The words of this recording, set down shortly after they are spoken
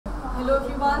Hello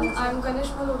everyone, I'm Kanish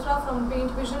Malhotra from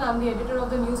PAINTVISION. I'm the editor of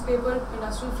the newspaper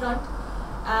Industrial Front,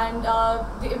 and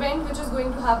the event which is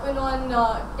going to happen on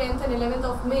 10th and 11th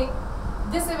of May.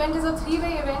 This event is a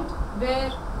three-way event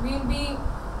where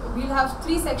we'll have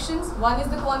three sections. One is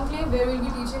the conclave, where we'll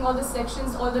be teaching all the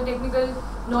sections, all the technical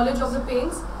knowledge of the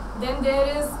paints. Then there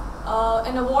is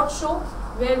an award show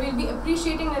where we'll be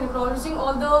appreciating and acknowledging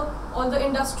all the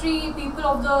industry people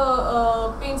of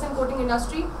the paints and coating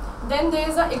industry. Then there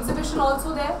is an exhibition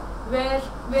also there where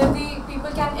the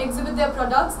people can exhibit their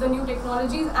products, the new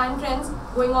technologies and trends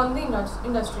going on in the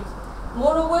industry.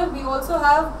 Moreover, we also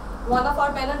have one of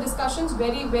our panel discussions,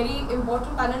 very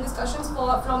important panel discussions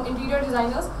from interior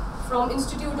designers from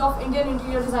Institute of Indian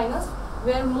Interior Designers,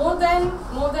 where more than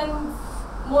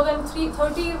 30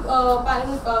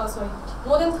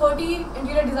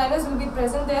 interior designers will be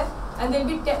present there, and they'll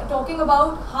be talking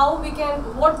about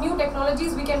what new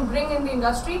technologies we can bring in the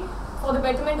industry for the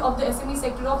betterment of the SME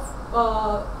sector of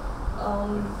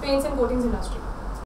paints and coatings industry.